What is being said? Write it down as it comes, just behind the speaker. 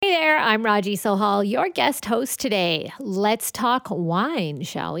I'm Raji Sohal, your guest host today. Let's talk wine,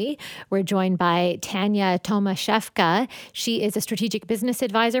 shall we? We're joined by Tania Tomaszewska. She is a strategic business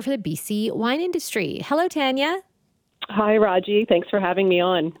advisor for the BC wine industry. Hello, Tania. Hi, Raji. Thanks for having me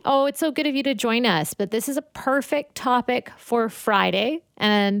on. Oh, it's so good of you to join us. But this is a perfect topic for Friday.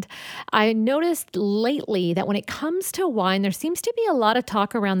 And I noticed lately that when it comes to wine, there seems to be a lot of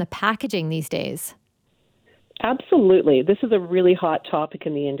talk around the packaging these days. Absolutely. This is a really hot topic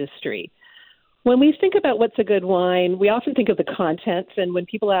in the industry. When we think about what's a good wine, we often think of the contents. And when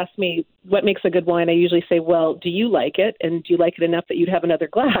people ask me what makes a good wine, I usually say, well, do you like it? And do you like it enough that you'd have another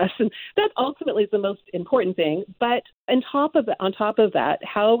glass? And that ultimately is the most important thing. But on top of that,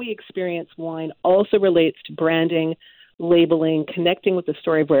 how we experience wine also relates to branding, labeling, connecting with the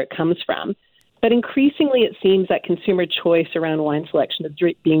story of where it comes from. But increasingly, it seems that consumer choice around wine selection is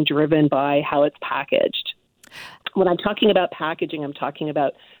being driven by how it's packaged. When I'm talking about packaging, I'm talking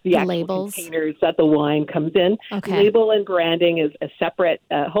about the actual labels, containers that the wine comes in. Okay. Label and branding is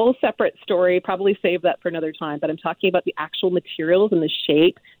a whole separate story. Probably save that for another time. But I'm talking about the actual materials and the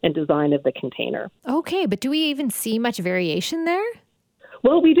shape and design of the container. Okay, but do we even see much variation there?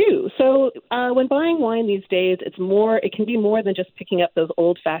 Well, we do. So when buying wine these days, it can be more than just picking up those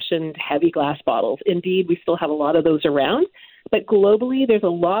old-fashioned heavy glass bottles. Indeed, we still have a lot of those around. But globally, there's a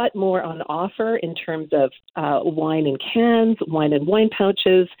lot more on offer in terms of wine in cans, wine in wine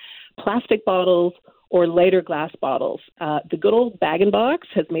pouches, plastic bottles, or lighter glass bottles. The good old bag-and-box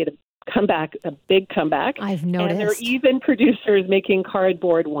has made a big comeback. I've noticed. And there are even producers making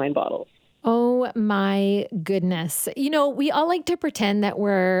cardboard wine bottles. Oh my goodness. You know, we all like to pretend that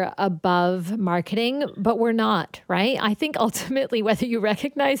we're above marketing, but we're not, right? I think ultimately, whether you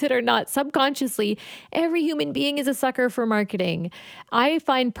recognize it or not, subconsciously, every human being is a sucker for marketing. I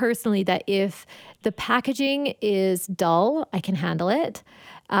find personally that if the packaging is dull, I can handle it.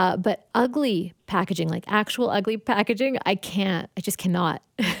 But ugly packaging, like actual ugly packaging, I can't. I just cannot.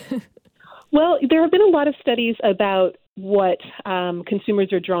 Well, there have been a lot of studies about what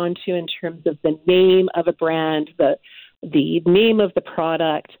consumers are drawn to in terms of the name of a brand, the name of the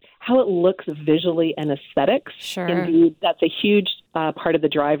product, how it looks visually and aesthetics. Sure. Indeed, that's a huge part of the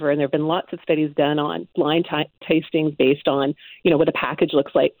driver. And there have been lots of studies done on blind tastings based on, what a package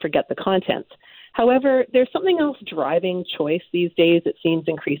looks like, forget the contents. However, there's something else driving choice these days, it seems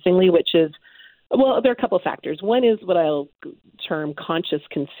increasingly, which is, well, there are a couple of factors. One is what I'll term conscious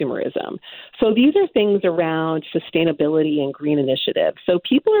consumerism. So these are things around sustainability and green initiatives. So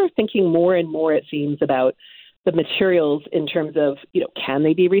people are thinking more and more, it seems, about the materials in terms of, can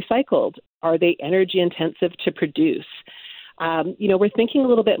they be recycled? Are they energy intensive to produce? We're thinking a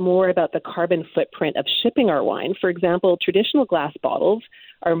little bit more about the carbon footprint of shipping our wine. For example, traditional glass bottles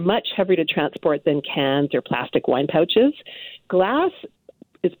are much heavier to transport than cans or plastic wine pouches. Glass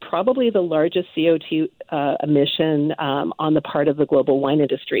is probably the largest CO2 emission on the part of the global wine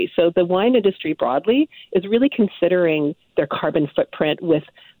industry. So the wine industry broadly is really considering their carbon footprint with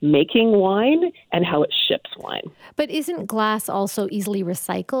making wine and how it ships wine. But isn't glass also easily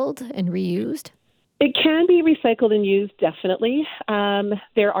recycled and reused? It can be recycled and used, definitely.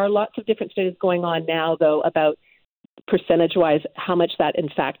 There are lots of different studies going on now, though, about percentage-wise how much that, in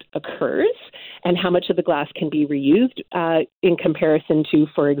fact, occurs and how much of the glass can be reused in comparison to,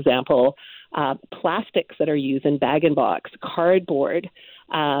 for example, plastics that are used in bag-and-box, cardboard,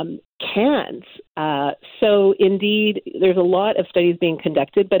 cans. So, indeed, there's a lot of studies being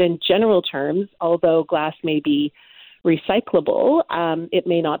conducted, but in general terms, although glass may be recyclable, it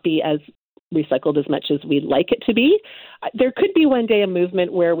may not be as recycled as much as we'd like it to be. There could be one day a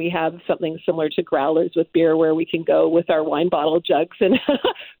movement where we have something similar to growlers with beer where we can go with our wine bottle jugs and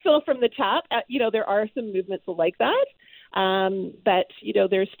fill from the tap. There are some movements like that. But,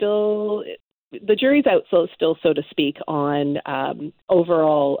 there's still the jury's out, so to speak, on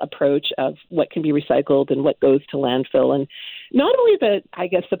overall approach of what can be recycled and what goes to landfill. And not only the,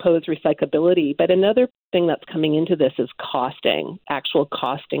 supposed recyclability, but another thing that's coming into this is actual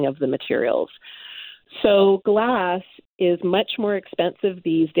costing of the materials. So glass is much more expensive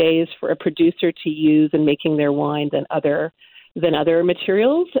these days for a producer to use in making their wine than other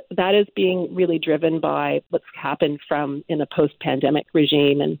materials. That is being really driven by what's happened in a post-pandemic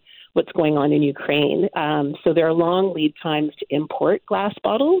regime and what's going on in Ukraine. So there are long lead times to import glass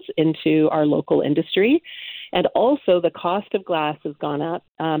bottles into our local industry. And also the cost of glass has gone up.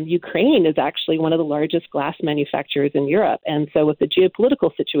 Ukraine is actually one of the largest glass manufacturers in Europe. And so with the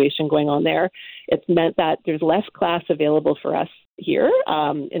geopolitical situation going on there, it's meant that there's less glass available for us here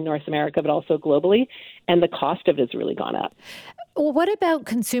in North America, but also globally, and the cost of it has really gone up. Well, what about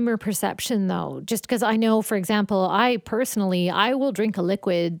consumer perception, though? Just because I know, for example, I will drink a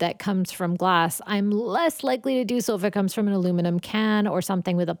liquid that comes from glass. I'm less likely to do so if it comes from an aluminum can or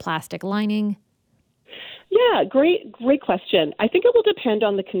something with a plastic lining. Yeah, great question. I think it will depend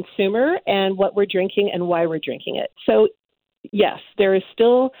on the consumer and what we're drinking and why we're drinking it. So, yes, there is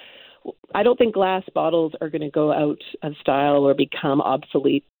still, I don't think glass bottles are going to go out of style or become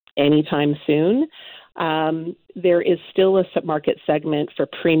obsolete anytime soon. There is still a market segment for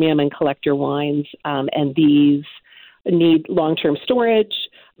premium and collector wines, and these need long-term storage.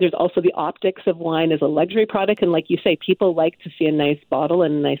 There's also the optics of wine as a luxury product. And like you say, people like to see a nice bottle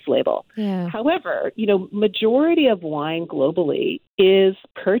and a nice label. Yeah. However, majority of wine globally is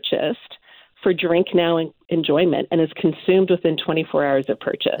purchased for drink now and enjoyment and is consumed within 24 hours of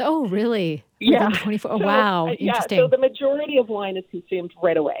purchase. Oh, really? Yeah. Within 24. Wow. Interesting. So the majority of wine is consumed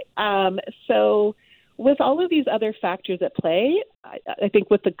right away. So with all of these other factors at play, I think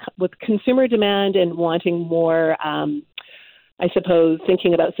with consumer demand and wanting more, I suppose,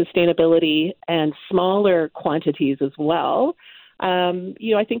 thinking about sustainability and smaller quantities as well,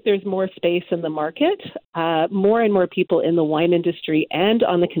 I think there's more space in the market. More and more people in the wine industry and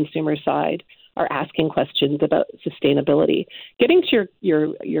on the consumer side are asking questions about sustainability. Getting to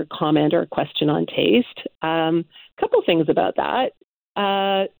your comment or question on taste, a couple things about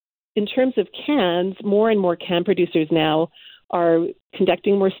that. In terms of cans, more and more can producers now are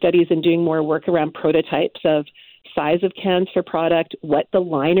conducting more studies and doing more work around prototypes of size of cans for product, what the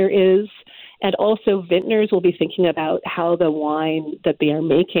liner is, and also vintners will be thinking about how the wine that they are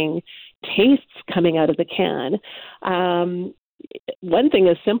making tastes coming out of the can. One thing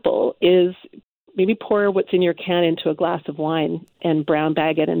as simple is maybe pour what's in your can into a glass of wine and brown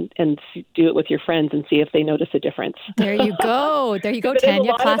bag it and do it with your friends and see if they notice a difference. There you go. There you go,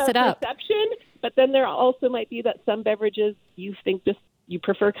 Tanya. Class it up. Perception, but then there also might be that some beverages you think you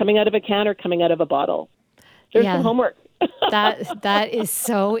prefer coming out of a can or coming out of a bottle. There's some homework. That is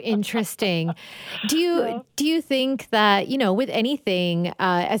so interesting. Do you think that, with anything,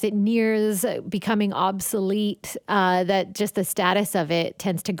 as it nears becoming obsolete, that just the status of it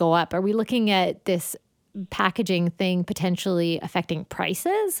tends to go up? Are we looking at this packaging thing potentially affecting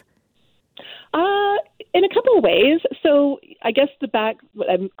prices? In a couple of ways. So I guess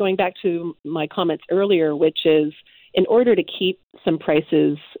I'm going back to my comments earlier, which is in order to keep some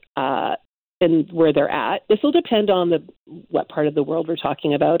prices and where they're at. This will depend on what part of the world we're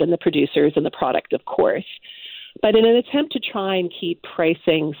talking about and the producers and the product, of course. But in an attempt to try and keep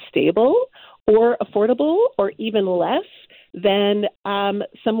pricing stable or affordable or even less, then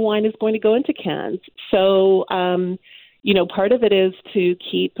some wine is going to go into cans. So, part of it is to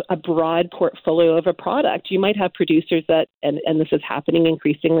keep a broad portfolio of a product. You might have producers that, and this is happening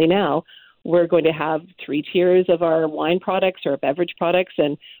increasingly now, we're going to have 3 tiers of our wine products or beverage products,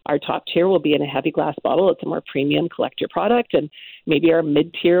 and our top tier will be in a heavy glass bottle. It's a more premium collector product, and maybe our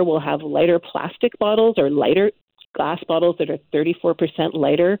mid-tier will have lighter plastic bottles or lighter glass bottles that are 34%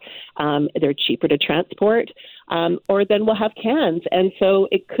 lighter. They're cheaper to transport, or then we'll have cans. And so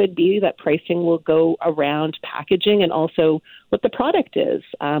it could be that pricing will go around packaging and also what the product is.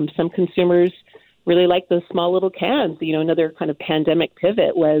 Some consumers really like those small little cans. Another kind of pandemic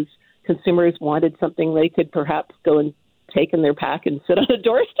pivot was consumers wanted something they could perhaps go and take in their pack and sit on a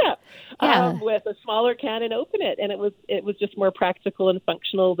doorstep with a smaller can and open it. And it was just more practical and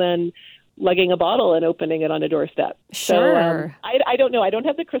functional than lugging a bottle and opening it on a doorstep. Sure. So I don't know. I don't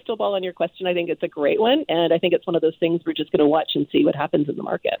have the crystal ball on your question. I think it's a great one. And I think it's one of those things we're just going to watch and see what happens in the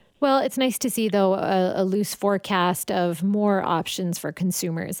market. Well, it's nice to see, though, a loose forecast of more options for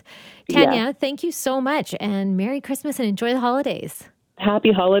consumers. Tanya, thank you so much. And Merry Christmas and enjoy the holidays.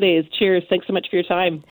 Happy holidays. Cheers. Thanks so much for your time.